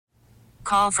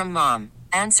Call from mom.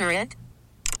 Answer it.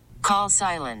 Call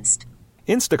silenced.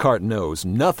 Instacart knows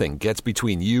nothing gets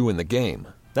between you and the game.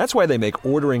 That's why they make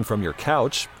ordering from your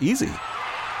couch easy.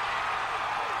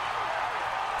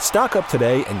 Stock up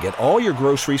today and get all your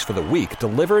groceries for the week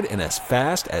delivered in as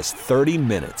fast as 30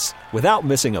 minutes without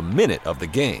missing a minute of the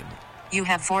game. You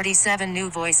have 47 new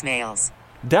voicemails.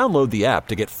 Download the app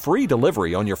to get free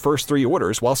delivery on your first 3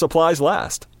 orders while supplies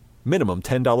last. Minimum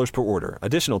 $10 per order.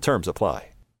 Additional terms apply.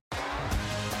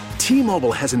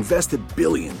 T-Mobile has invested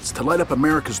billions to light up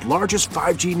America's largest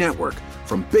 5G network,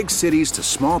 from big cities to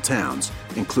small towns,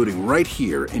 including right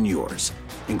here in yours.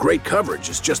 And great coverage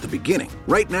is just the beginning.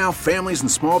 Right now, families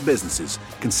and small businesses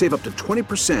can save up to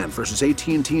 20% versus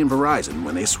AT&T and Verizon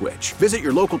when they switch. Visit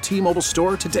your local T-Mobile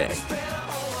store today.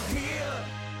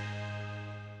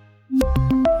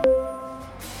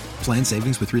 Plan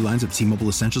savings with 3 lines of T-Mobile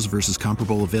Essentials versus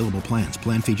comparable available plans.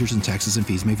 Plan features and taxes and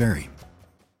fees may vary.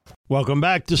 Welcome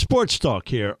back to Sports Talk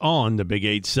here on the Big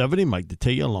 870. Mike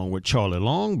Detillier along with Charlie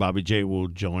Long. Bobby J will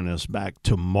join us back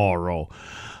tomorrow.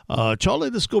 Charlie,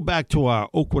 let's go back to our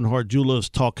Aucoin Hart Jewelers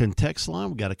talking text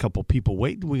line. We got a couple people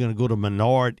waiting. We're going to go to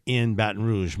Menard in Baton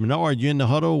Rouge. Menard, you're in the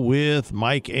huddle with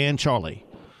Mike and Charlie.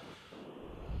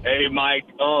 Hey, Mike.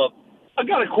 I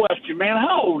got a question, man.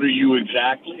 How old are you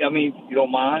exactly? I mean, you don't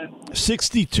mind?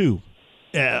 62.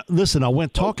 Listen, I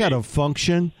went talk at a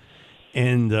function.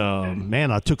 And,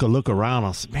 man, I took a look around.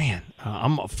 I said, man,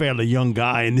 I'm a fairly young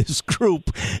guy in this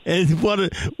group. And one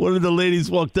of the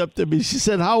ladies walked up to me. She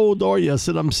said, how old are you? I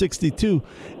said, I'm 62.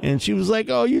 And she was like,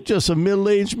 oh, you're just a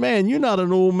middle-aged man. You're not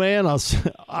an old man.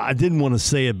 I didn't want to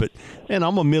say it, but, man,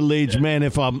 I'm a middle-aged man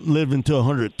if I'm living to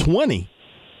 120.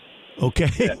 Okay?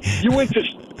 Yeah. You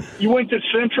went to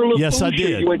Central? Yes, I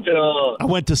did. I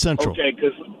went to Central. Okay,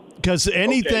 because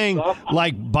anything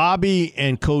like Bobby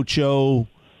and Coach O,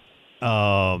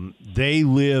 they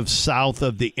live south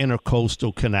of the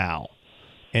Intercoastal Canal.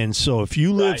 And so if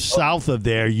you live south of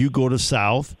there, you go to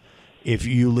South. If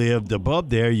you lived above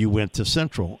there, you went to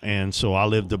Central. And so I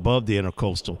lived above the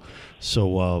Intercoastal.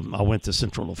 So I went to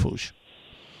Central Lafourche.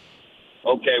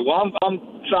 Okay, well, I'm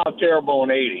South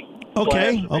Terrebonne 80.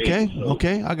 Okay.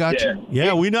 I got you.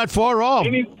 Yeah, we're not far off.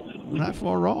 Not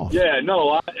far off. Yeah,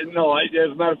 no. As a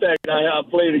matter of fact, I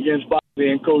played against Bobby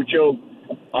and Coach O.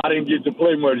 I didn't get to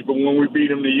play much, but when we beat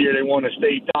them the year they won a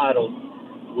state title,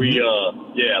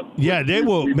 they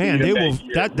will.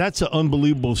 That's an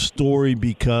unbelievable story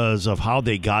because of how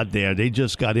they got there. They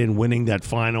just got in winning that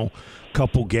final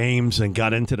couple games and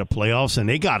got into the playoffs, and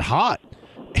they got hot,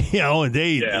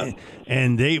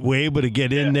 and they were able to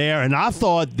get in there. And I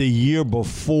thought the year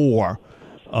before,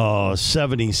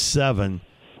 77.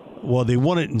 Well, they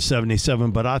won it in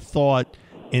 77, but I thought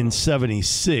in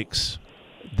 76.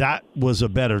 That was a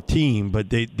better team, but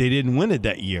they didn't win it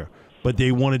that year. But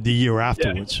they won it the year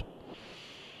afterwards. Yeah.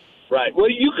 Right. Well,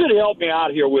 you could help me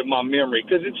out here with my memory,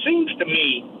 because it seems to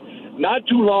me not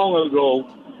too long ago,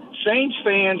 Saints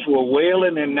fans were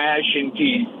wailing and gnashing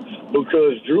teeth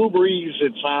because Drew Brees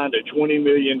had signed a $20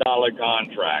 million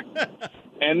contract.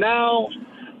 And now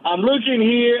I'm looking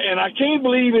here, and I can't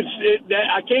believe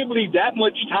I can't believe that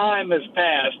much time has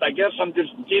passed. I guess I'm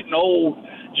just getting old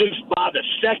just by the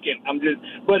second.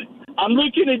 But I'm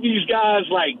looking at these guys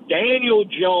like Daniel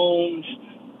Jones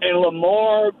and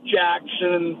Lamar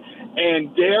Jackson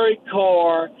and Derek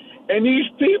Carr, and these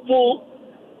people,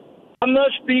 I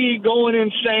must be going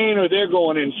insane or they're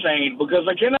going insane, because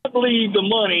I cannot believe the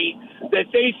money that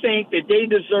they think that they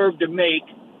deserve to make,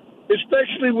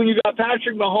 especially when you got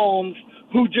Patrick Mahomes,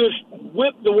 who just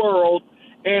whipped the world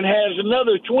and has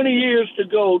another 20 years to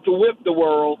go to whip the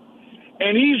world.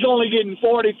 And he's only getting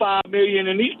 $45 million,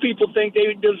 and these people think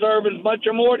they deserve as much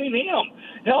or more than him.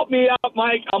 Help me out,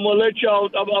 Mike. I'm going to let y'all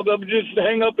I'll just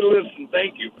hang up and listen.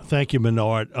 Thank you. Thank you,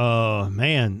 Menard.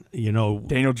 Man,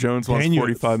 Daniel Jones wants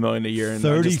 $45 million a year, and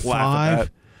 35, I just laugh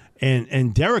at that.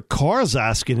 And Derek Carr's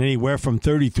asking anywhere from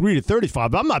 33 to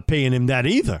 35. I'm not paying him that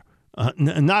either.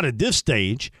 Not at this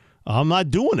stage. I'm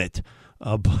not doing it.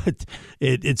 But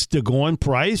it's the going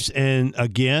price, and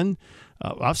again,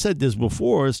 I've said this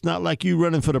before, it's not like you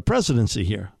running for the presidency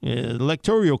here.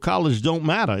 Electoral college don't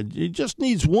matter. It just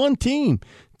needs one team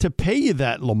to pay you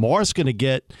that. Lamar's going to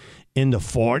get in the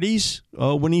 40s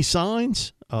when he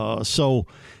signs. So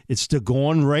it's the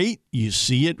going rate. You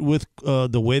see it with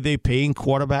the way they're paying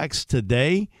quarterbacks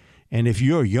today. And if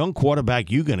you're a young quarterback,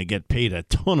 you're going to get paid a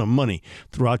ton of money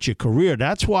throughout your career.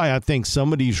 That's why I think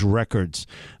some of these records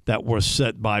that were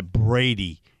set by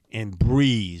Brady and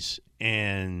Breeze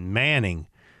and Manning,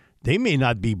 they may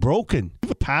not be broken.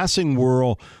 The passing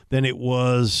world than it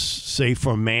was, say,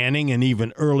 for Manning and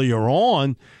even earlier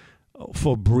on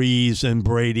for Breeze and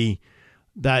Brady.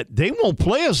 that they won't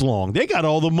play as long. They got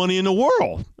all the money in the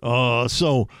world.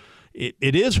 So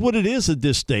it is what it is at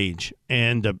this stage.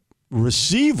 And the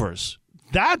receivers,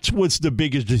 that's what's the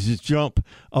biggest jump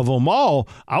of them all.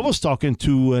 I was talking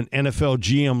to an NFL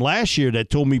GM last year that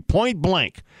told me point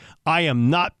blank, I am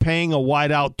not paying a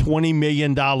wideout $20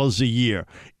 million a year.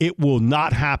 It will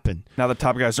not happen. Now the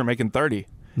top guys are making 30.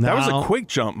 That was a quick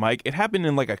jump, Mike. It happened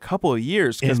in like a couple of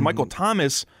years because Michael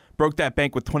Thomas broke that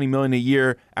bank with $20 million a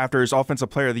year after his Offensive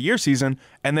Player of the Year season,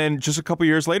 and then just a couple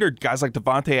years later, guys like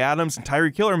Devontae Adams and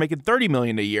Tyreek Hill are making $30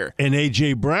 million a year. And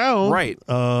A.J. Brown,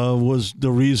 was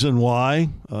the reason why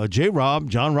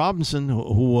John Robinson,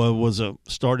 who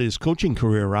started his coaching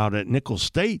career out at Nicholls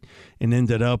State and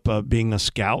ended up being a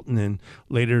scout, and then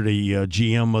later the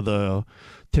GM of the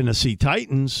Tennessee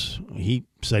Titans, he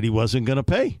said he wasn't going to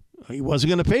pay. He wasn't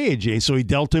going to pay A.J., so he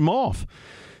dealt him off.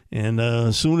 And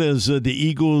as soon as the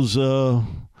Eagles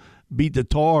beat the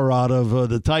tar out of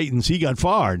the Titans, he got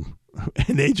fired.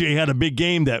 And A.J. had a big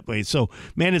game that way. So,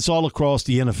 man, it's all across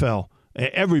the NFL.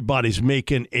 Everybody's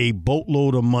making a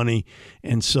boatload of money.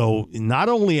 And so not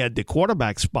only at the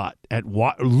quarterback spot,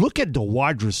 look at the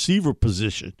wide receiver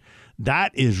position.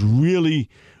 That is really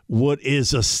what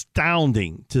is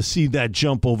astounding to see that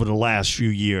jump over the last few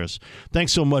years.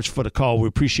 Thanks so much for the call. We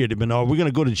appreciate it, Bernard. We're going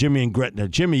to go to Jimmy and Gretna.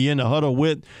 Jimmy in the huddle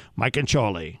with Mike and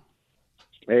Charlie.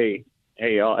 Hey,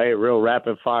 y'all. Hey, real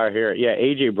rapid fire here. Yeah,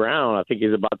 A.J. Brown, I think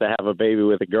he's about to have a baby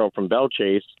with a girl from Bell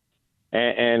Chase.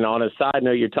 And on a side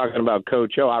note, you're talking about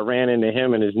Coach O. I ran into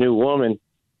him and his new woman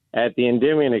at the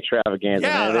Endymion Extravaganza.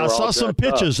 Yeah, I saw some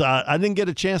pictures. I didn't get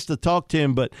a chance to talk to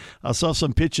him, but I saw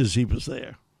some pictures. He was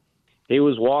there. He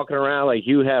was walking around like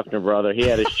Hugh Hefner, brother. He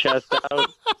had his chest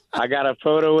out. I got a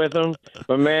photo with him.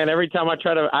 But, man, every time I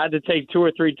had to take 2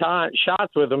 or 3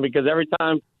 shots with him because every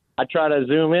time I try to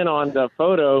zoom in on the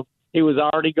photo, he was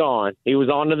already gone. He was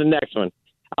on to the next one.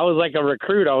 I was like a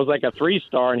recruit. I was like a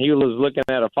 3-star, and he was looking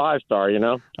at a 5-star, you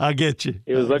know? I get you.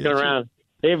 He was looking around.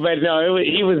 But, no,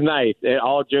 he was nice,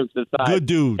 all jokes aside. Good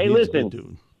dude. Hey,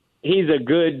 listen, he's a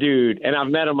good dude, and I've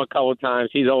met him a couple of times.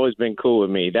 He's always been cool with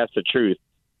me. That's the truth.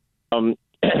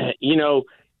 You know,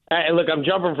 look, I'm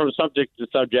jumping from subject to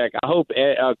subject. I hope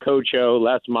Coach O,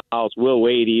 Les Miles, Will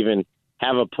Wade even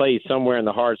have a place somewhere in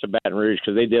the hearts of Baton Rouge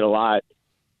because they did a lot.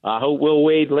 I hope Will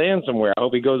Wade lands somewhere. I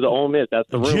hope he goes to Ole Miss. That's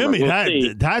the rumor.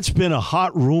 Jimmy, that's been a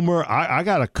hot rumor. I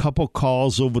got a couple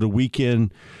calls over the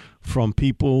weekend from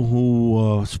people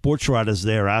who, sports writers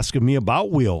there, asking me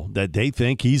about Will, that they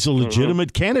think he's a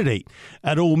legitimate candidate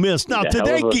at Ole Miss. Now,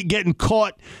 today, getting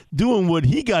caught doing what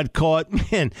he got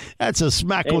caught, man, that's a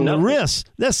smack on the wrist.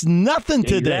 That's nothing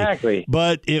today. Exactly.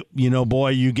 But, boy,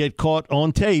 you get caught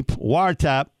on tape,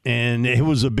 wiretap, and it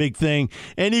was a big thing.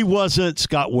 And he wasn't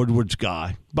Scott Woodward's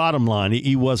guy. Bottom line,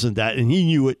 he wasn't that, and he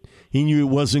knew it. He knew it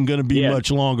wasn't going to be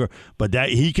much longer, but that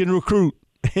he can recruit.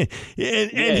 and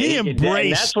he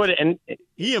embraced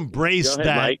he embraced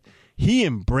that. Mike. He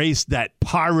embraced that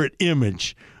pirate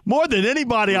image more than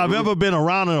anybody I've ever been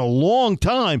around in a long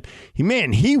time.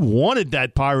 He wanted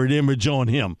that pirate image on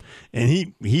him, and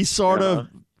he sort of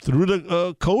threw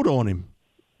the coat on him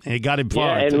and got him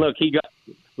fired. Yeah, and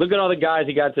look at all the guys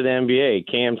he got to the NBA.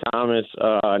 Cam Thomas,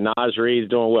 Naz Reid's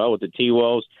doing well with the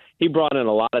T-Wolves. He brought in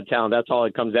a lot of talent. That's all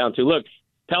it comes down to. Look,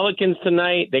 Pelicans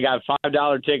tonight, they got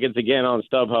 $5 tickets again on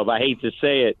StubHub. I hate to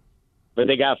say it, but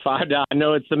they got $5. I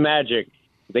know it's the Magic.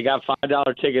 They got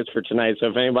 $5 tickets for tonight, so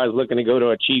if anybody's looking to go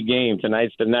to a cheap game,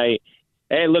 tonight's the night.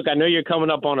 Hey, look, I know you're coming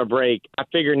up on a break. I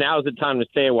figure now's the time to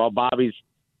say it while Bobby's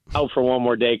out for one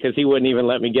more day because he wouldn't even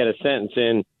let me get a sentence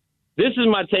in. This is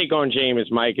my take on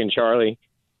Jameis, Mike, and Charlie.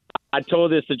 I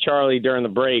told this to Charlie during the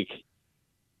break.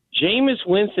 Jameis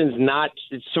Winston's not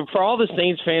 – so for all the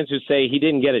Saints fans who say he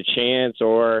didn't get a chance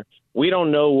or we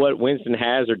don't know what Winston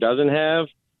has or doesn't have,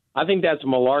 I think that's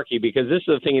malarkey because this is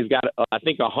the thing. He's got, I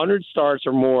think, 100 starts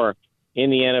or more in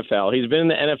the NFL. He's been in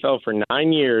the NFL for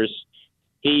 9 years.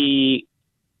 It's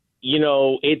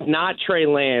not Trey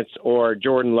Lance or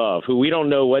Jordan Love, who we don't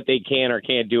know what they can or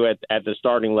can't do at the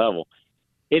starting level.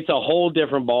 It's a whole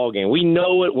different ballgame. We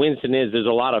know what Winston is. There's a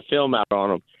lot of film out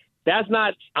on him.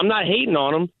 I'm not hating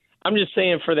on him. I'm just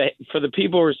saying for the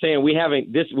people who are saying we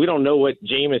don't know what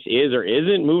Jameis is or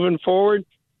isn't moving forward.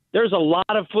 There's a lot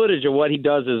of footage of what he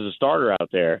does as a starter out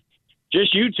there.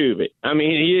 Just YouTube it. I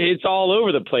mean, it's all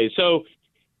over the place. So,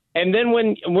 and then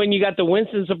when you got the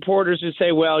Winston supporters who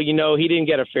say, well, he didn't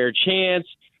get a fair chance.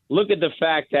 Look at the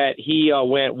fact that he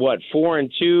went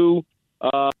 4-2.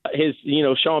 His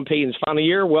Sean Payton's final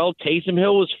year. Well, Taysom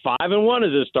Hill was 5-1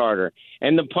 as a starter,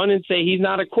 and the pundits say he's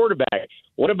not a quarterback.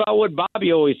 What about what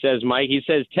Bobby always says, Mike? He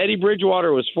says Teddy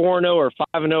Bridgewater was 4-0 or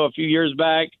 5-0 a few years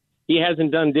back. he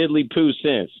hasn't done diddly poo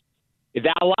since.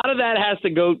 A lot of that has to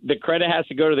go. The credit has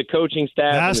to go to the coaching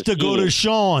staff. It has to go to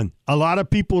Sean. A lot of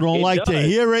people don't like to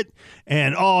hear it,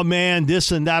 and oh man, this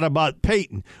and that about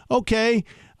Peyton. Okay,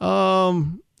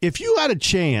 if you had a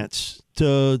chance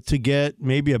to get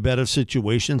maybe a better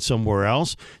situation somewhere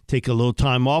else, take a little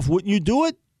time off, wouldn't you do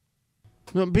it?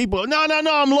 People, no,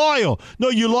 I'm loyal. No,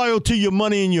 you're loyal to your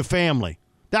money and your family.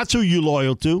 That's who you're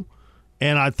loyal to,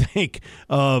 and I think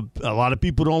a lot of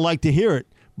people don't like to hear it.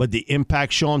 But the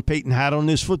impact Sean Payton had on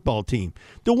this football team.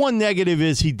 The one negative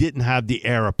is he didn't have the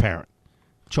heir apparent.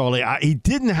 Charlie, he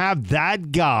didn't have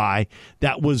that guy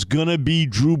that was going to be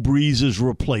Drew Brees'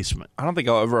 replacement. I don't think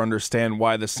I'll ever understand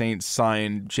why the Saints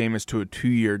signed Jameis to a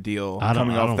 2-year deal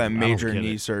coming off that major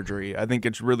knee surgery. I think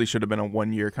it really should have been a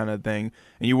 1-year kind of thing,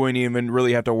 and you wouldn't even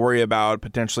really have to worry about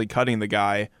potentially cutting the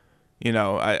guy. You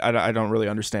know, I don't really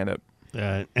understand it.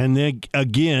 And then,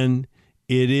 again,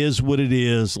 it is what it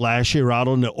is. Last year out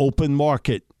on the open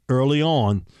market early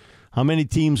on, how many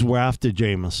teams were after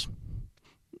Jameis?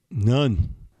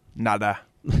 None. Nada.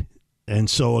 And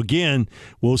so, again,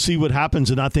 we'll see what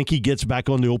happens, and I think he gets back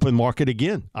on the open market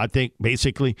again. I think,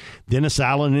 basically, Dennis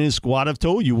Allen and his squad have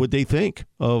told you what they think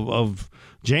of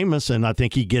Jameis, and I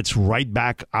think he gets right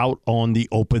back out on the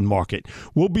open market.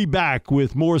 We'll be back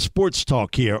with more sports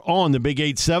talk here on the Big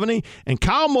 870, and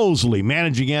Kyle Mosley,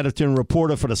 managing editor and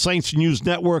reporter for the Saints News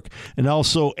Network, and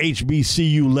also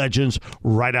HBCU Legends,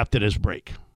 right after this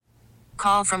break.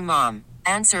 Call from mom.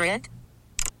 Answer it.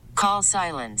 Call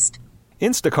silenced.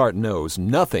 Instacart knows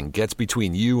nothing gets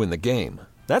between you and the game.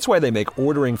 That's why they make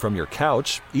ordering from your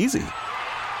couch easy.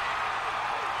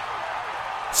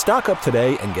 Stock up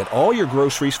today and get all your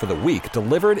groceries for the week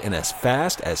delivered in as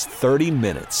fast as 30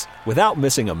 minutes without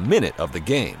missing a minute of the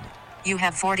game. You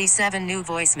have 47 new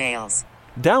voicemails.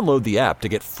 Download the app to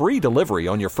get free delivery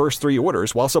on your first 3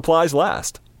 orders while supplies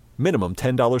last. Minimum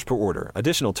 $10 per order.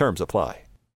 Additional terms apply.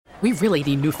 We really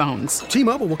need new phones.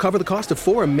 T-Mobile will cover the cost of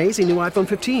 4 amazing new iPhone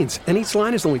 15s, and each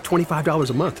line is only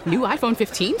 $25 a month. New iPhone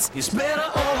 15s? It's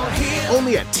better over here.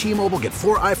 Only at T-Mobile, get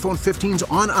 4 iPhone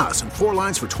 15s on us and 4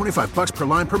 lines for $25 per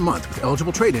line per month with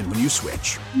eligible trade-in when you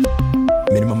switch.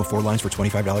 Minimum of 4 lines for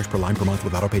 $25 per line per month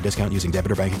with autopay discount using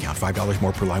debit or bank account. $5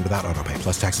 more per line without autopay,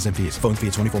 plus taxes and fees. Phone fee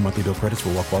at 24 monthly bill credits for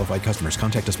well-qualified customers.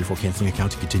 Contact us before canceling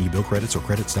account to continue bill credits or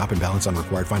credit stop and balance on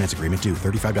required finance agreement due.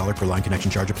 $35 per line connection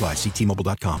charge applies. See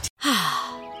T-Mobile.com.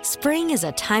 Spring is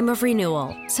a time of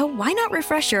renewal, so why not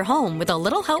refresh your home with a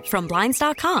little help from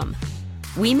Blinds.com?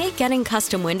 We make getting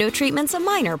custom window treatments a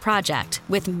minor project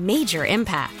with major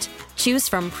impact. Choose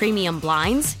from premium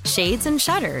blinds, shades, and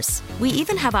shutters. We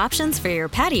even have options for your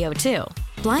patio, too.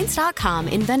 Blinds.com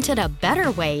invented a better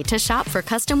way to shop for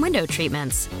custom window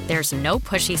treatments. There's no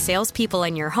pushy salespeople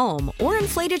in your home or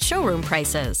inflated showroom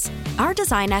prices. Our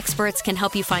design experts can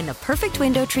help you find the perfect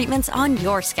window treatments on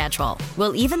your schedule.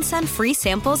 We'll even send free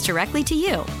samples directly to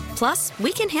you. Plus,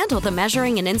 we can handle the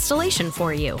measuring and installation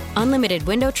for you. Unlimited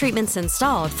window treatments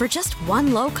installed for just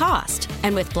one low cost.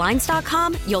 And with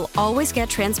Blinds.com, you'll always get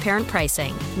transparent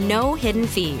pricing. No hidden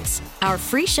fees. Our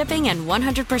free shipping and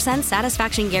 100%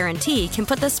 satisfaction guarantee can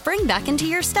put the spring back into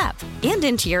your step and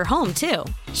into your home, too.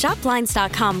 Shop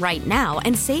Blinds.com right now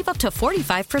and save up to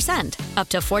 45%. Up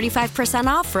to 45%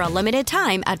 off for a limited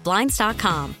time at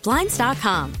Blinds.com.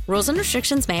 Blinds.com. Rules and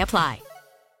restrictions may apply.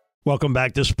 Welcome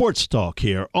back to Sports Talk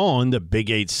here on the Big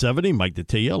 870. Mike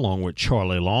Detillier along with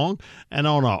Charlie Long. And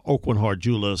on our Oakland Heart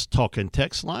Jewelers talk and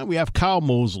text line, we have Kyle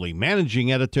Mosley,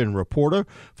 managing editor and reporter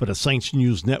for the Saints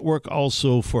News Network,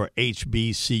 also for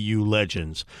HBCU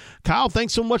Legends. Kyle,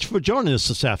 thanks so much for joining us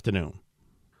this afternoon.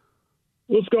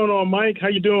 What's going on, Mike? How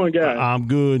you doing, guys? I'm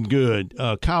good.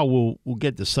 Kyle, we'll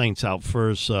get the Saints out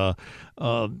first. The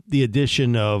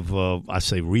addition of,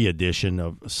 re-addition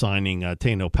of signing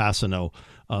Tano Passano,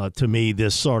 to me,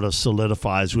 this sort of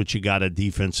solidifies what you got a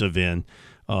defensive end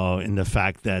in the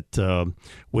fact that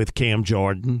with Cam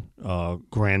Jordan,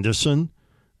 Granderson,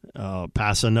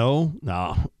 Passano,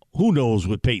 now who knows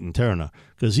with Peyton Turner,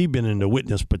 because he's been in the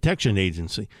Witness Protection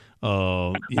Agency,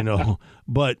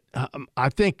 But I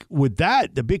think with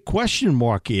that, the big question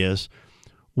mark is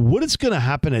what is going to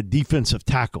happen at defensive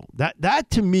tackle. That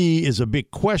to me is a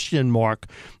big question mark.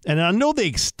 And I know they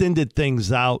extended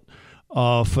things out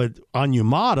for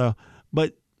Onyemata,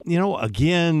 but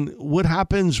again, what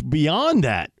happens beyond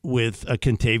that with a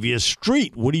Kentavious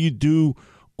Street? What do you do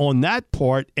on that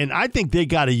part? And I think they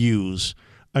got to use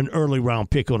an early round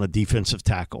pick on a defensive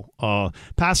tackle.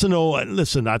 Passano,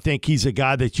 listen, I think he's a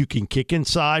guy that you can kick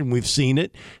inside, and we've seen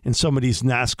it in some of these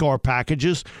NASCAR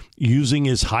packages, using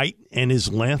his height and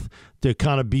his length to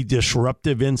kind of be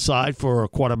disruptive inside for a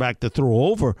quarterback to throw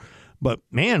over. But,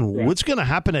 man, what's going to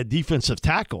happen at defensive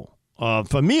tackle?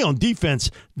 For me on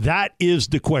defense, that is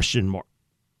the question mark.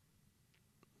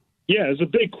 Yeah, it's a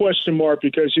big question mark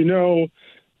because,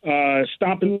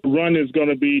 stopping the run is going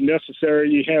to be necessary.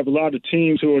 You have a lot of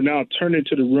teams who are now turning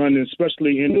to the run,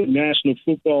 especially in the National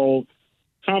Football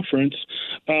Conference.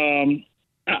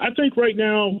 I think right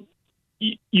now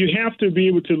you have to be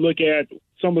able to look at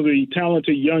some of the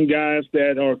talented young guys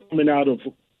that are coming out of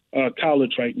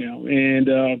college right now. And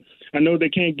I know they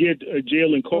can't get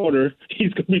Jalen Carter.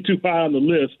 He's going to be too high on the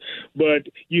list. But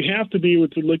you have to be able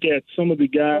to look at some of the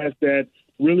guys that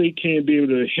really can be able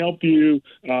to help you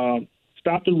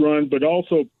stop the run, but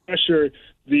also pressure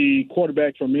the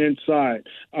quarterback from inside.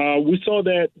 We saw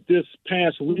that this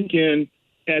past weekend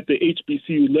at the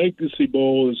HBCU Legacy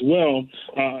Bowl as well.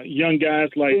 Young guys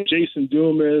like Jason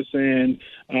Dumas and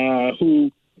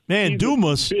who – Man,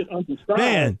 Dumas.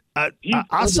 Man,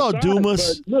 I saw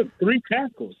Dumas. Look, 3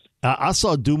 tackles. I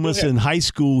saw Dumas in high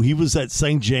school. He was at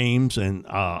St. James, and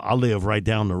I live right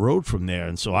down the road from there.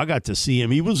 And so I got to see him.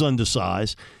 He was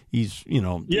undersized. He's,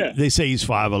 they say he's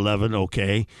 5'11".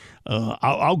 Okay.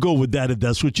 I'll go with that if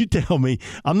that's what you tell me.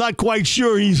 I'm not quite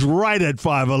sure he's right at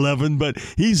 5'11", but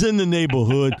he's in the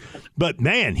neighborhood. But,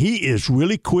 man, he is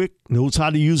really quick, knows how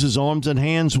to use his arms and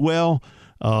hands well.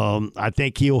 I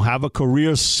think he'll have a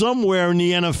career somewhere in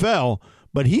the NFL,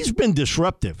 but he's been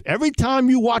disruptive. Every time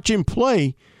you watch him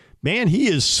play, man, he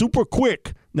is super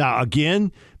quick. Now,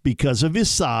 again, because of his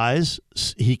size,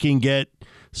 he can get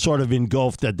sort of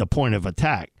engulfed at the point of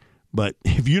attack. But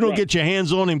if you don't get your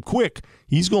hands on him quick,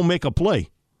 he's going to make a play.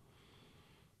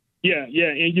 Yeah,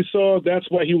 and you saw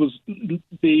that's why he was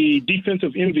the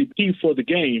defensive MVP for the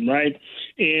game, right?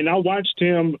 And I watched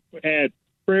him at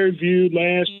Prairie View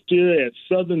last year, at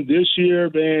Southern this year,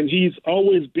 and he's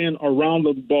always been around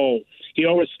the ball. He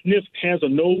always has a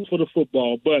nose for the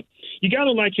football, but you got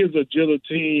to like his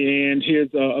agility and his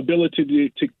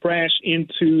ability to crash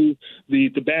into the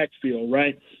backfield,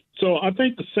 right? So I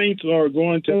think the Saints are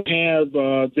going to have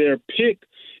their pick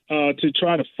to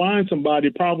try to find somebody,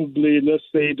 probably, let's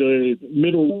say, the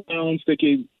middle rounds. They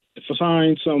can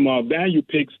find some value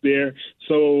picks there.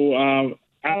 So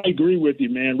I agree with you,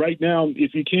 man. Right now,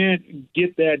 if you can't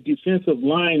get that defensive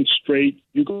line straight,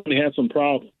 you're going to have some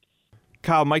problems.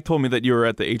 Kyle, Mike told me that you were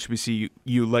at the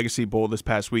HBCU Legacy Bowl this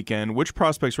past weekend. Which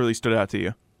prospects really stood out to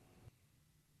you?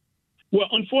 Well,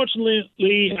 unfortunately,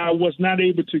 I was not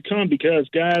able to come because,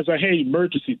 guys, I had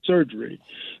emergency surgery.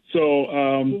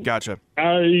 So, gotcha.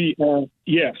 So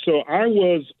I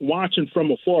was watching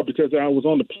from afar because I was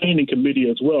on the planning committee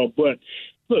as well. But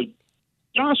look,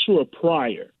 Joshua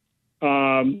Pryor,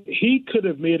 he could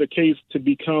have made a case to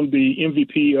become the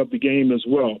MVP of the game as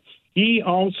well. He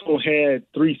also had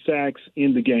 3 sacks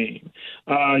in the game.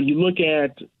 You look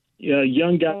at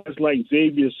young guys like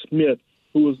Xavier Smith,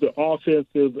 who was the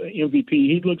offensive MVP.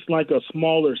 He looks like a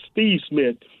smaller Steve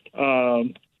Smith,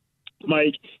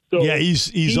 Mike. So yeah,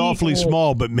 he's awfully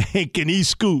small, but man, can he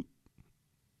scoot?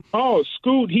 Oh,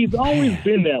 Scoot, he's always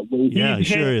been that way. He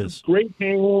sure is. Great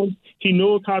hands. He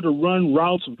knows how to run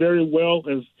routes very well.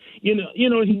 As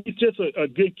he's just a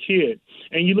good kid.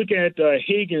 And you look at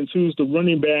Higgins, who's the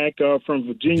running back from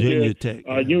Virginia Tech,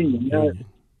 Union.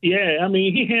 Yeah, I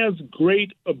mean, he has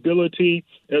great ability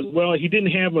as well. He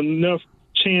didn't have enough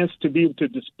chance to be able to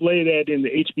display that in the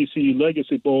HBCU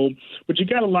Legacy Bowl, but you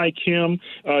got to like him.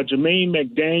 Jermaine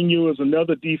McDaniel is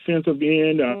another defensive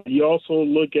end. You also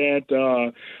look at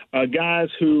guys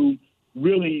who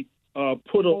really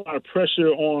put a lot of pressure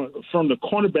on from the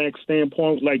cornerback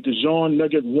standpoint, like DeJohn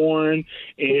Nugget Warren,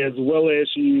 as well as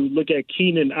you look at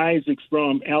Keenan Isaacs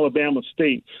from Alabama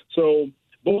State. So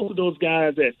both of those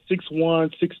guys at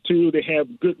 6'1", 6'2", they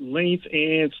have good length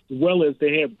and as well as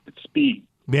they have good speed.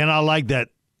 Man, I like that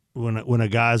when a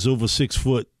guy's over 6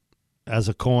 foot as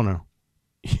a corner,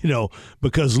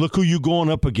 because look who you're going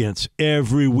up against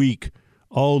every week.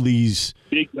 All these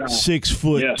 6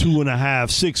 foot, 2.5,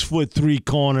 6'3"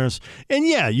 corners. And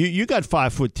yeah, you got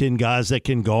 5'10" guys that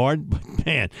can guard, but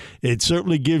man, it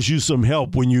certainly gives you some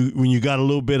help when you got a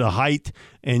little bit of height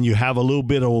and you have a little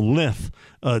bit of length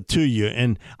to you.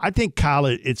 And I think, Kyle,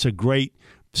 it's a great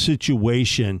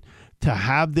situation to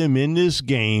have them in this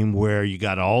game where you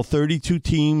got all 32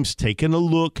 teams taking a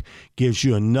look, gives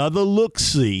you another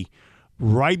look-see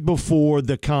right before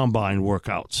the combine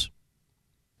workouts.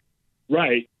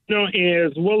 Right.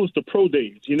 As well as the pro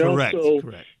days, Correct. So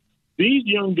Correct. These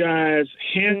young guys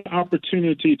had the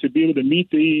opportunity to be able to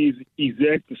meet these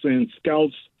execs and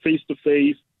scouts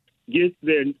face-to-face, get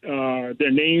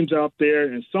their names out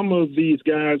there, and some of these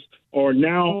guys are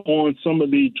now on some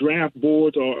of the draft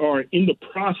boards or are in the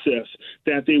process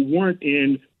that they weren't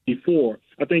in before.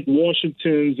 I think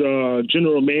Washington's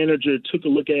general manager took a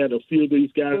look at a few of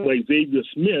these guys like Xavier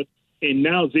Smith, and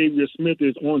now Xavier Smith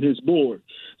is on his board.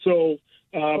 So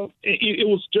it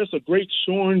was just a great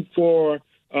showing for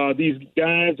these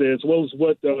guys, as well as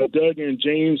what Doug and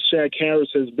James Shaq Harris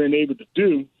has been able to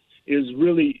do, is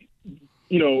really,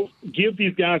 give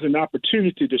these guys an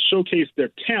opportunity to showcase their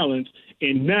talents.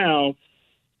 And now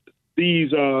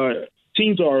these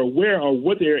teams are aware of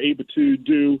what they're able to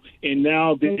do, and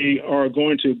now they are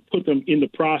going to put them in the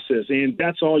process. And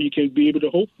that's all you can be able to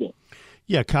hope for.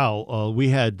 Yeah, Kyle, we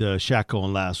had Shaq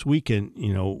on last week,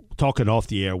 and, talking off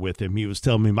the air with him, he was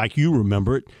telling me, Mike, you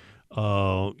remember it.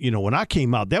 When I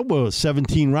came out, that was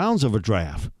 17 rounds of a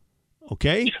draft.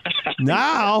 Okay?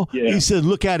 Now, he said,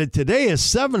 look at it today as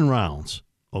 7 rounds.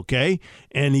 Okay?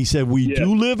 And he said, we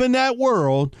do live in that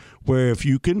world where if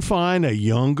you can find a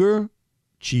younger,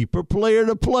 cheaper player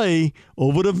to play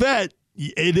over the vet,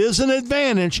 it is an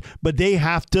advantage, but they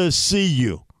have to see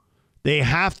you. They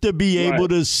have to be able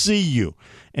to see you.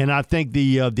 And I think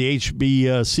the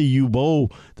HBCU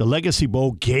Bowl, the Legacy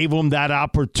Bowl, gave them that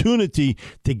opportunity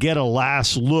to get a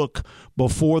last look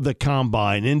before the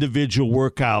combine, individual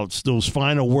workouts, those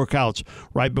final workouts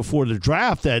right before the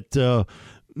draft that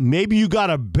maybe you got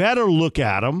a better look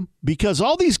at them because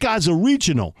all these guys are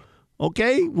regional,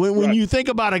 okay? When you think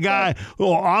about a guy,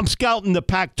 I'm scouting the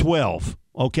Pac-12,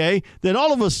 okay? Then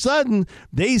all of a sudden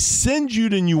they send you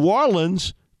to New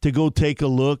Orleans to go take a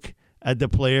look at the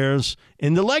players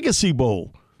in the Legacy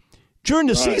Bowl. During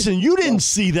the season, you didn't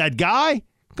see that guy.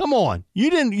 Come on. You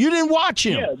didn't watch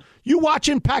him. Yeah. You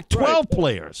watching Pac-12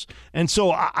 players. And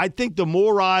so I think the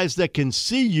more eyes that can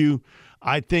see you,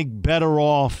 I think better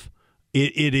off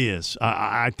it is.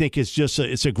 I think it's just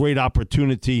it's a great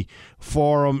opportunity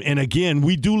for them. And again,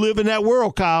 we do live in that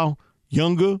world, Kyle.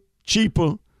 Younger,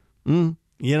 cheaper. I'll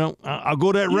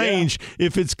go that range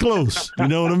if it's close. You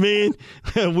know what I mean?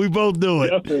 We both do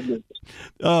it. Definitely.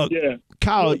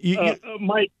 Kyle,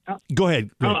 Mike, go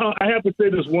ahead. I have to say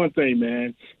this one thing,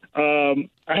 man.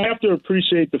 I have to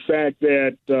appreciate the fact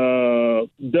that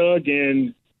Doug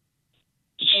and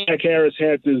Shaq Harris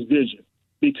had this vision,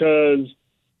 because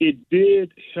it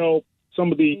did help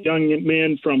some of the young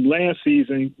men from last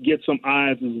season get some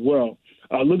eyes as well.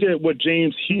 Look at what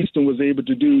James Houston was able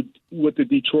to do with the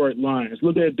Detroit Lions.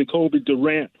 Look at Jacoby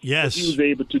Durant. Yes. What he was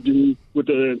able to do with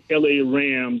the L.A.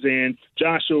 Rams. And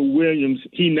Joshua Williams,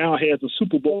 he now has a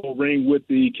Super Bowl ring with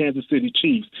the Kansas City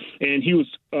Chiefs. And he was,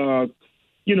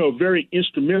 very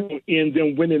instrumental in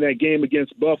them winning that game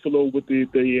against Buffalo with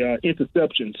the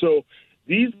interception. So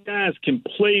these guys can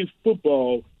play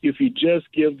football if you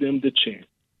just give them the chance.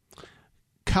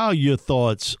 Kyle, your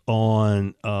thoughts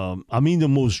on, the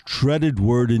most dreaded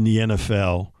word in the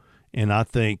NFL, and I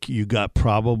think you got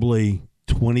probably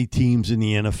 20 teams in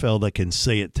the NFL that can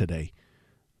say it today,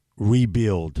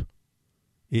 rebuild.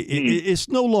 It's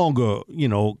no longer,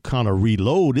 kind of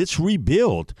reload. It's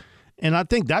rebuild. And I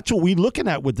think that's what we're looking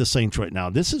at with the Saints right now.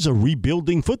 This is a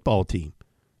rebuilding football team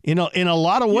in a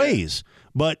lot of ways.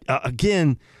 But,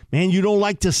 again, man, you don't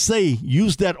like to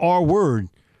use that R word,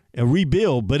 a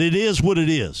rebuild, but it is what it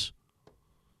is.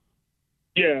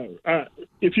 Yeah.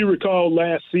 If you recall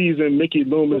last season, Mickey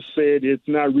Loomis said it's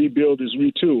not rebuild, it's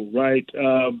retool, right?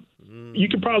 You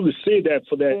could probably say that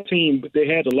for that team, but they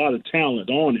had a lot of talent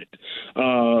on it.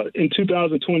 In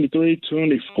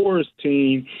 2023-24's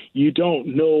team, you don't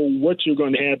know what you're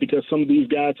going to have because some of these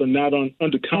guys are not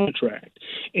under contract.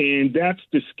 And that's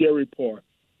the scary part.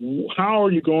 How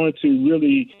are you going to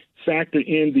really factor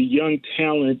in the young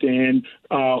talent and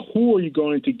who are you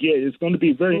going to get? It's going to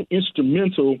be very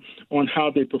instrumental on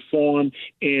how they perform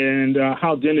and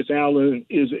how Dennis Allen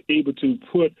is able to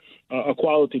put a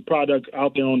quality product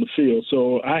out there on the field.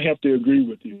 So I have to agree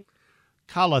with you.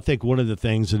 Kyle, I think one of the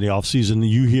things in the offseason,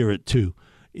 you hear it too,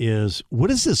 is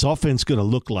what is this offense going to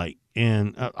look like?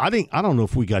 And I don't know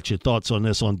if we got your thoughts on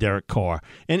this on Derek Carr.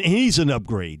 And he's an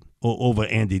upgrade over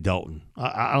Andy Dalton.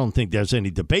 I don't think there's any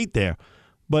debate there.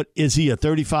 But is he a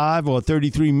 $35 or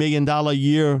 $33 million a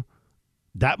year,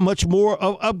 that much more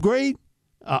of upgrade?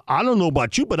 I don't know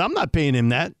about you, but I'm not paying him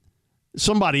that.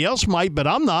 Somebody else might, but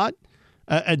I'm not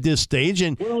at this stage.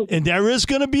 And there is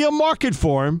going to be a market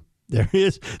for him. There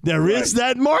is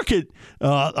that market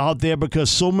out there because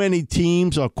so many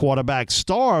teams are quarterback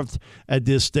starved at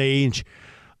this stage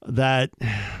that,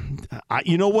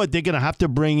 you know what, they're going to have to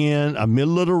bring in a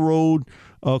middle-of-the-road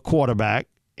quarterback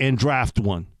and draft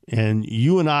one. And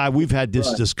you and I, we've had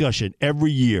this discussion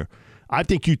every year. I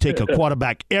think you take a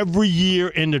quarterback every year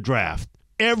in the draft.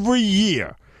 Every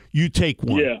year you take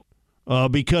one.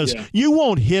 Because you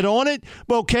won't hit on it.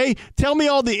 But, okay, tell me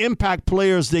all the impact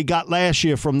players they got last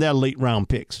year from their late-round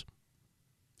picks.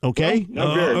 Okay,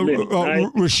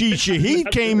 Rashid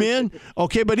Shaheed came in.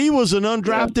 Okay, but he was an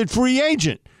undrafted free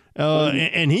agent,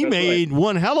 and he made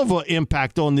one hell of an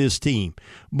impact on this team.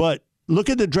 But look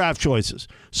at the draft choices.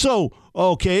 So,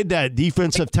 okay, that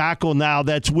defensive tackle now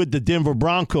that's with the Denver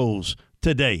Broncos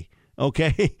today.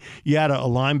 Okay, you had a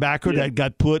linebacker that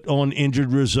got put on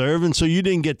injured reserve, and so you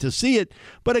didn't get to see it.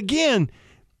 But again,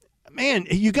 man,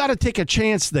 you got to take a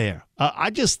chance there. I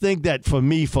just think that for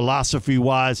me,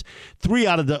 philosophy-wise, 3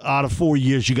 out of 4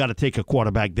 years, you got to take a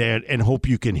quarterback there and hope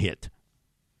you can hit.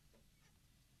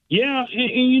 Yeah,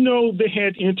 and they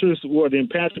had interest in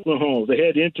Patrick Mahomes. They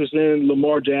had interest in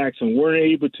Lamar Jackson. Weren't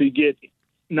able to get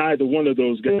neither one of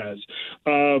those guys.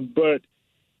 But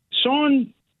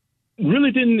Sean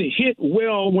really didn't hit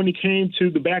well when he came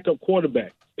to the backup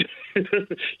quarterback.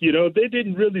 They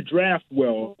didn't really draft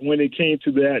well when it came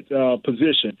to that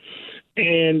position.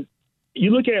 And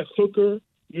you look at Hooker,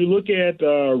 you look at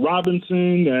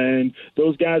Robinson and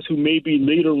those guys who may be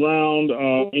later round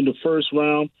in the first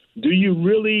round. Do you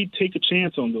really take a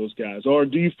chance on those guys, or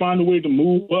do you find a way to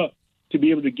move up to be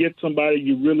able to get somebody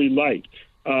you really like?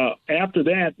 After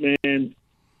that, man,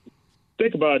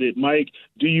 think about it, Mike.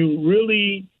 Do you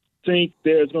really think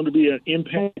there's going to be an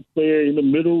impact player in the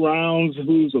middle rounds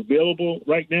who's available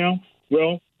right now?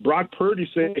 Well, Brock Purdy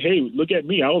said, "Hey, look at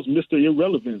me. I was Mr.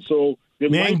 Irrelevant." So,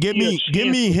 man, give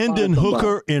me Hendon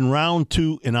Hooker in round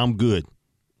 2, and I'm good.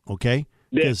 Okay,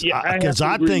 because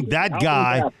I think that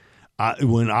guy.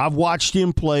 When I've watched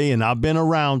him play and I've been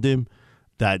around him,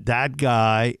 that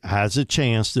guy has a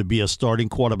chance to be a starting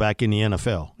quarterback in the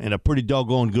NFL, and a pretty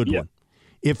doggone good one.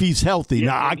 If he's healthy.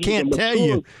 Yeah, now, I can't tell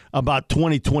you about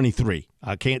 2023.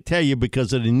 I can't tell you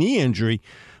because of the knee injury,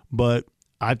 but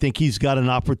I think he's got an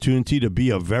opportunity to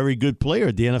be a very good player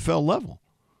at the NFL level.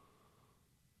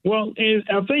 Well, and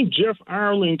I think Jeff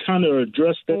Ireland kind of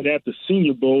addressed that at the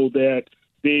Senior Bowl, that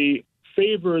they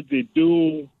favor the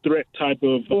dual threat type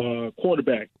of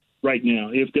quarterback right now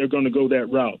if they're going to go that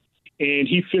route. And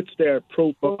he fits that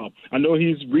profile. I know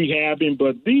he's rehabbing,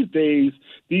 but these days,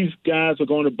 these guys are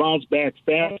going to bounce back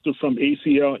faster from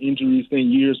ACL injuries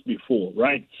than years before,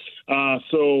 right?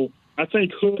 So I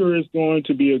think Hooker is going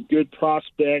to be a good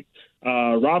prospect.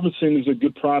 Robinson is a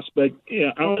good prospect.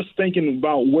 Yeah, I was thinking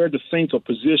about where the Saints are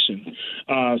positioned.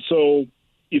 So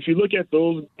if you look at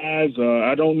those guys,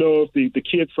 I don't know if the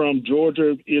kid from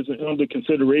Georgia is under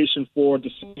consideration for the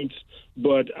Saints,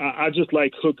 but I just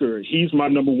like Hooker. He's my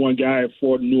number one guy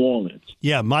for New Orleans.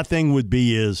 Yeah, my thing would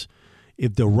be is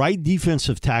if the right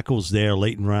defensive tackle's there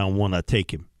late in round 1, I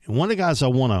take him. And one of the guys I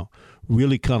want to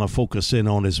really kind of focus in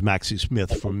on is Maxie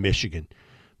Smith from Michigan,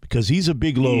 because he's a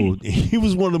big load. He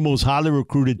was one of the most highly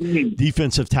recruited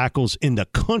defensive tackles in the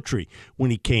country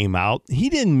when he came out. He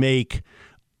didn't make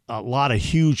a lot of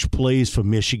huge plays for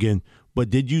Michigan, but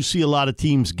did you see a lot of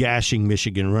teams gashing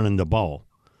Michigan running the ball?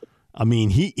 I mean,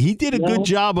 he did a good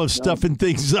job of stuffing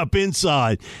things up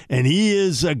inside, and he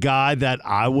is a guy that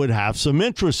I would have some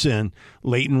interest in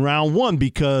late in round 1,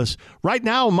 because right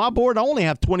now on my board I only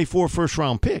have 24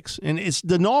 first-round picks, and it's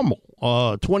the normal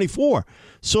 24.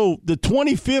 So the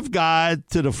 25th guy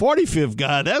to the 45th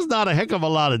guy, that's not a heck of a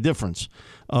lot of difference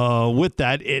with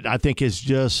that. I think it's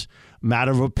just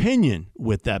matter of opinion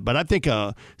with that. But I think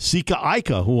Sika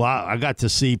Ika, who I got to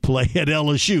see play at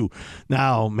LSU.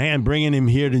 Now, man, bringing him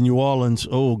here to New Orleans,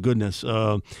 oh, goodness.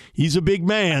 He's a big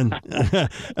man.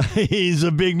 He's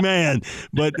a big man.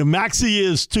 But Maxie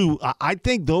is, too. I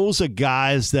think those are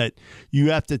guys that you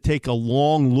have to take a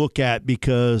long look at,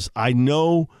 because I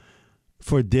know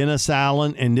for Dennis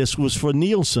Allen, and this was for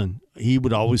Nielsen, he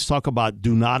would always talk about,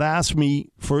 do not ask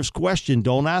me, first question,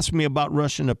 don't ask me about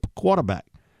rushing a quarterback.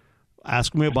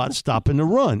 Ask me about stopping the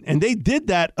run. And they did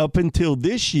that up until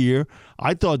this year.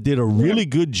 I thought did a really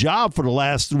good job for the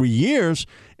last 3 years.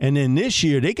 And then this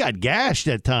year they got gashed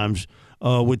at times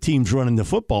with teams running the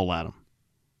football at them.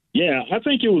 Yeah, I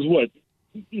think it was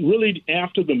really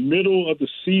after the middle of the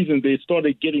season they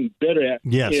started getting better at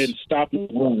stopping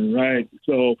the run, right?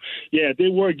 So, yeah, they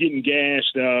were getting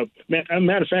gashed.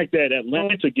 Matter of fact, that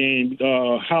Atlanta game,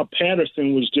 how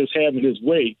Patterson was just having his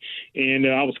way. And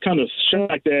I was kind of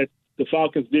shocked that the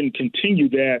Falcons didn't continue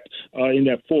that in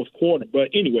that fourth quarter. But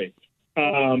anyway,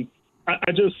 I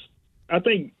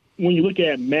think when you look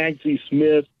at Maxie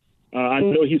Smith, I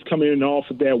know he's coming in off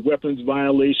of that weapons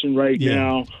violation right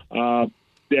now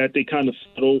that they kind of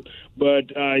settled. But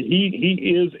he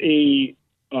is a,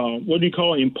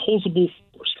 imposable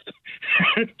force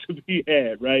to be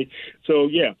had, right? So,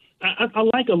 yeah. I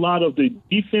like a lot of the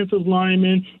defensive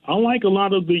linemen. I like a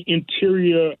lot of the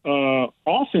interior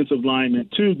offensive linemen,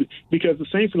 too, because the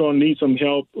Saints are going to need some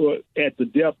help at the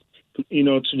depth, to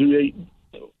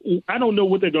I don't know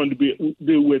what they're going to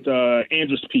do with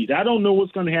Andrus Peat. I don't know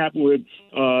what's going to happen with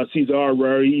Cesar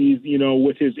Ruiz,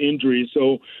 with his injury.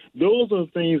 So those are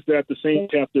things that the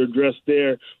Saints have to address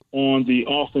there on the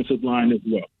offensive line as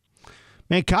well.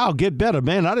 Man, Kyle, get better,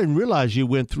 man. I didn't realize you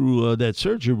went through that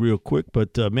surgery real quick,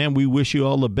 but, man, we wish you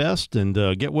all the best and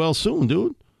get well soon,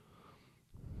 dude.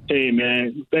 Hey,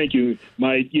 man, thank you,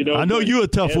 Mike. I know you're a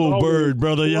tough old bird,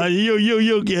 brother.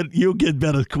 You'll get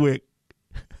better quick.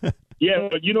 Yeah,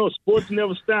 but sports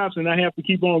never stops, and I have to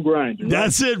keep on grinding. Right?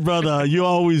 That's it, brother. You're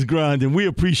always grinding. We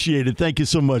appreciate it. Thank you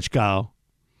so much, Kyle.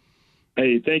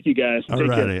 Hey, thank you, guys. All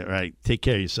right. Take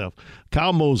care of yourself.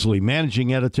 Kyle Mosley,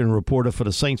 managing editor and reporter for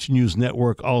the Saints News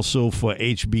Network, also for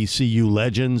HBCU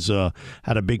Legends,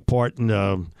 had a big part in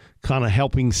kind of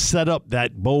helping set up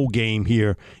that bowl game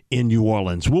here in New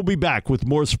Orleans. We'll be back with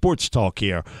more sports talk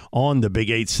here on the Big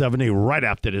 870 right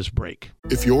after this break.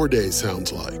 If your day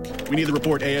sounds like, we need the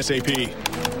report ASAP,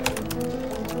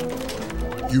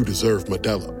 you deserve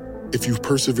Modelo. If you've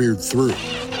persevered through,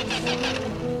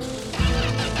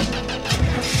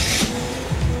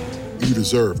 you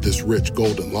deserve this rich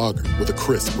golden lager with a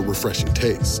crisp but refreshing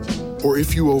taste. Or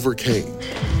if you overcame.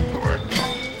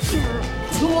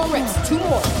 2 more reps, 2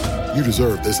 more. You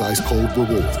deserve this ice-cold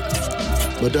reward.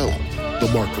 Modelo, the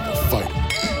Remarkable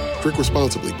Fighter. Drink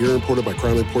responsibly. Beer imported by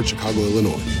Crown Imports, Chicago,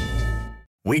 Illinois.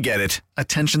 We get it.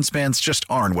 Attention spans just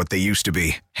aren't what they used to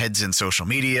be. Heads in social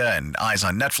media and eyes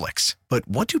on Netflix. But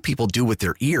what do people do with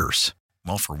their ears?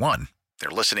 Well, for one, they're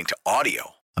listening to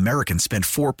audio. Americans spend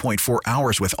 4.4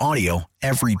 hours with audio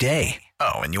every day.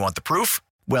 Oh, and you want the proof?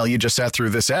 Well, you just sat through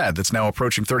this ad that's now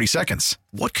approaching 30 seconds.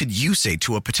 What could you say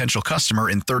to a potential customer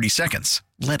in 30 seconds?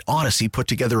 Let Odyssey put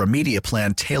together a media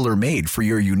plan tailor-made for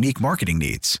your unique marketing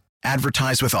needs.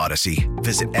 Advertise with Odyssey.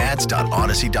 Visit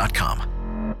ads.odyssey.com.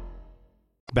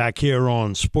 Back here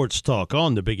on Sports Talk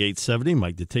on the Big 870,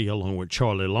 Mike Detillier along with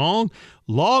Charlie Long.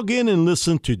 Log in and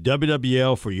listen to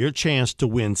WWL for your chance to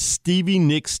win Stevie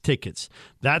Nicks tickets.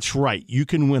 That's right, you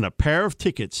can win a pair of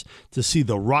tickets to see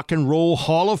the Rock and Roll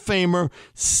Hall of Famer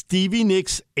Stevie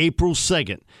Nicks April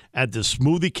 2nd at the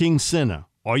Smoothie King Center.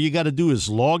 All you got to do is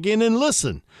log in and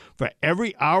listen. For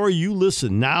every hour you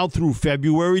listen now through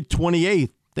February 28th,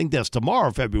 I think that's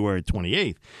tomorrow, February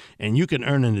 28th, and you can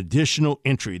earn an additional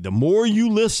entry. The more you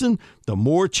listen, the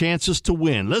more chances to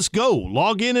win. Let's go.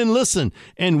 Log in and listen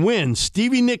and win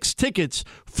Stevie Nicks tickets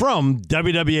from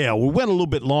WWL. We went a little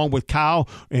bit long with Kyle,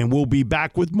 and we'll be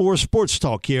back with more sports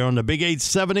talk here on the Big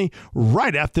 870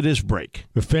 right after this break.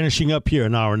 We're finishing up here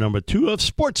in hour number 2 of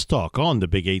Sports Talk on the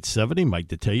Big 870. Mike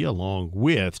Detillier along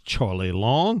with Charlie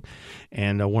Long.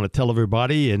 And I want to tell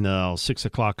everybody in 6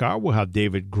 o'clock hour, we'll have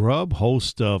David Grubb,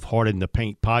 host of Hard in the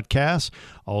Paint podcast,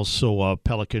 also a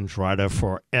Pelicans writer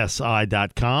for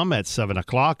SI.com at 7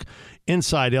 o'clock.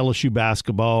 Inside LSU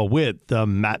basketball with the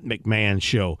Matt McMahon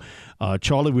Show.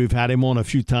 Charlie, we've had him on a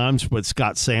few times, but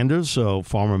Scott Sanders,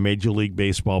 former Major League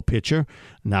Baseball pitcher,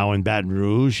 now in Baton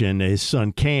Rouge, and his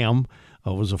son Cam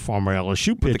was a former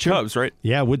LSU pitcher. With the Cubs, right?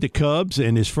 Yeah, with the Cubs,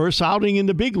 and his first outing in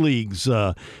the big leagues.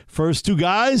 First 2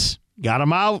 guys, got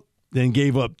him out, then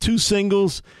gave up 2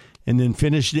 singles, and then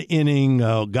finished the inning,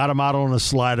 got him out on a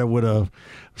slider with a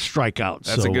strikeout.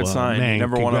 That's a good sign. Man, you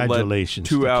never want to let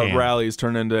 2-out rallies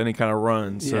turn into any kind of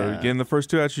run. So getting the first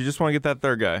 2 outs, you just want to get that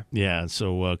third guy. Yeah,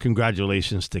 so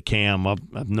congratulations to Cam.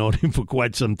 I've known him for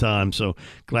quite some time, so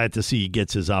glad to see he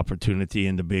gets his opportunity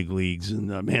in the big leagues. And,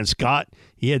 man, Scott,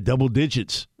 he had double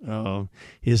digits.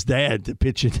 His dad,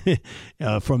 pitching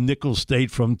from Nicholls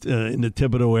State in the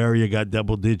Thibodaux area, got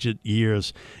double-digit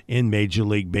years in Major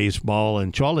League Baseball.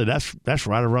 And, Charlie, that's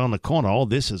right around the corner. All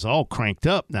this is all cranked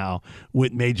up now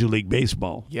with Major League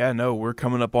Baseball. Yeah, no, we're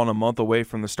coming up on a month away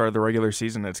from the start of the regular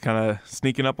season. It's kind of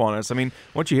sneaking up on us. I mean,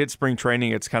 once you hit spring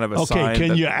training, it's kind of a sign. Okay,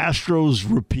 can your Astros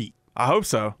repeat? I hope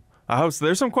so.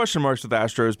 There's some question marks with the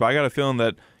Astros, but I got a feeling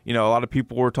that, a lot of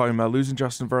people were talking about losing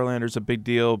Justin Verlander is a big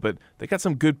deal, but they got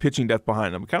some good pitching depth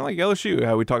behind them. Kind of like LSU,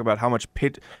 how we talk about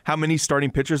how many starting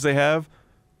pitchers they have.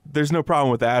 There's no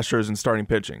problem with the Astros in starting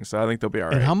pitching, so I think they'll be all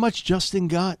right. And how much Justin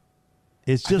got?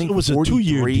 It was a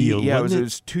 2-year deal. Yeah, wasn't it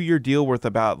was a 2-year deal worth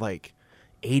about like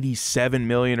 $87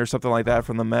 million or something like that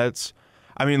from the Mets.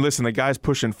 I mean, listen, the guy's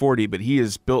pushing 40, but he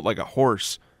is built like a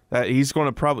horse. He's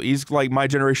like my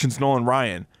generation's Nolan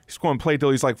Ryan. He's going to play till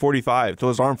he's like 45, till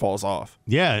his arm falls off.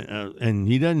 Yeah, and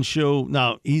he doesn't show.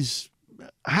 Now, he's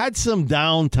had some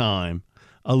downtime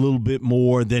a little bit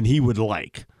more than he would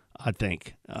like, I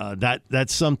think.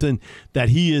 That's something that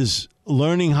he is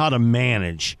learning how to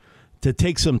manage, to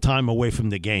take some time away from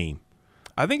the game.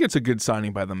 I think it's a good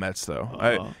signing by the Mets, though.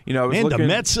 I was and looking, the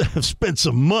Mets have spent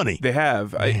some money. They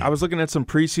have. I was looking at some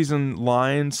preseason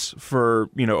lines for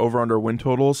over/under win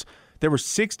totals. There were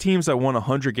 6 teams that won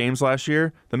 100 games last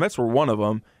year. The Mets were one of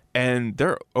them, and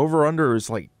their over/under is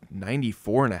like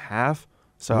 94.5.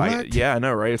 So I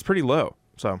know, right? It's pretty low.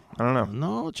 So I don't know.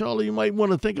 No, Charlie, you might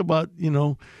want to think about the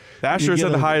Astros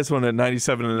had the highest one at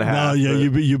 97.5. No, yeah,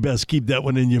 you best keep that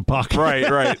one in your pocket.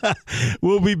 Right.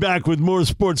 We'll be back with more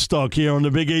sports talk here on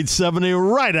the Big 870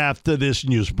 right after this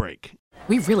news break.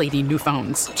 We really need new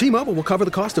phones. T-Mobile will cover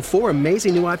the cost of 4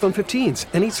 amazing new iPhone 15s,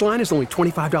 and each line is only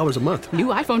 $25 a month. New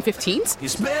iPhone 15s?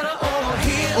 It's better over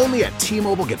here. Only at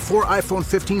T-Mobile, get 4 iPhone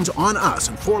 15s on us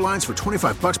and 4 lines for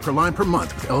 $25 per line per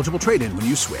month with eligible trade-in when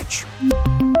you switch.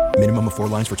 Minimum of 4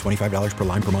 lines for $25 per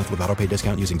line per month with autopay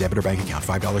discount using debit or bank account.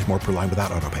 $5 more per line without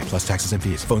autopay, plus taxes and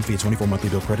fees. Phone fee at 24 monthly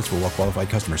bill credits for well-qualified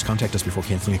customers. Contact us before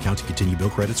canceling account to continue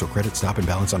bill credits or credit stop and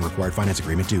balance on required finance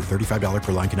agreement due. $35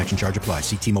 per line connection charge applies.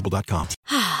 See T-Mobile.com.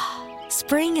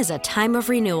 Spring is a time of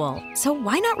renewal, so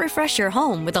why not refresh your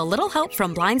home with a little help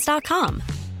from Blinds.com?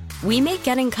 We make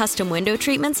getting custom window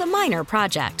treatments a minor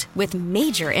project with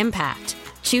major impact.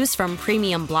 Choose from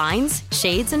premium blinds,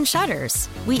 shades, and shutters.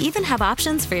 We even have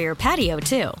options for your patio,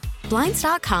 too.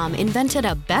 Blinds.com invented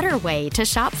a better way to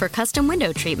shop for custom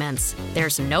window treatments.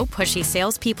 There's no pushy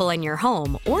salespeople in your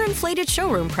home or inflated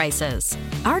showroom prices.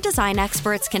 Our design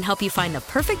experts can help you find the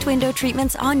perfect window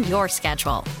treatments on your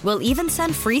schedule. We'll even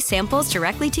send free samples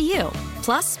directly to you.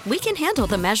 Plus, we can handle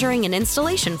the measuring and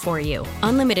installation for you.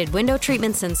 Unlimited window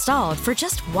treatments installed for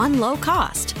just one low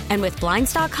cost. And with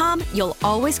Blinds.com, you'll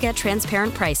always get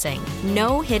transparent pricing.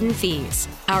 No hidden fees.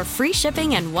 Our free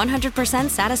shipping and 100%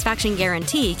 satisfaction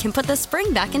guarantee can put the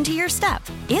spring back into your step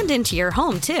and into your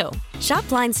home, too. Shop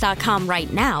Blinds.com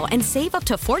right now and save up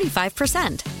to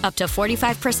 45%. Up to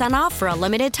 45% off for a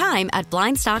limited time at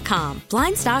Blinds.com.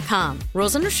 Blinds.com.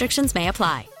 Rules and restrictions may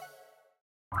apply.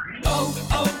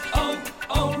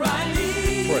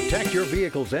 O'Reilly. Protect your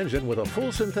vehicle's engine with a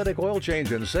full synthetic oil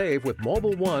change and save with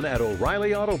Mobil 1 at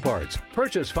O'Reilly Auto Parts.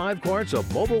 Purchase 5 quarts of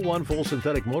Mobil 1 full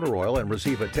synthetic motor oil and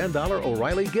receive a $10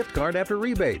 O'Reilly gift card after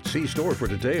rebate. See store for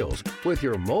details. With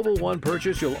your Mobil 1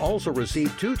 purchase, you'll also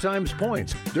receive 2 times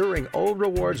points during O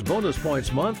Rewards Bonus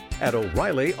Points Month at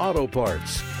O'Reilly Auto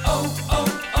Parts.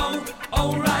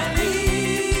 O'Reilly.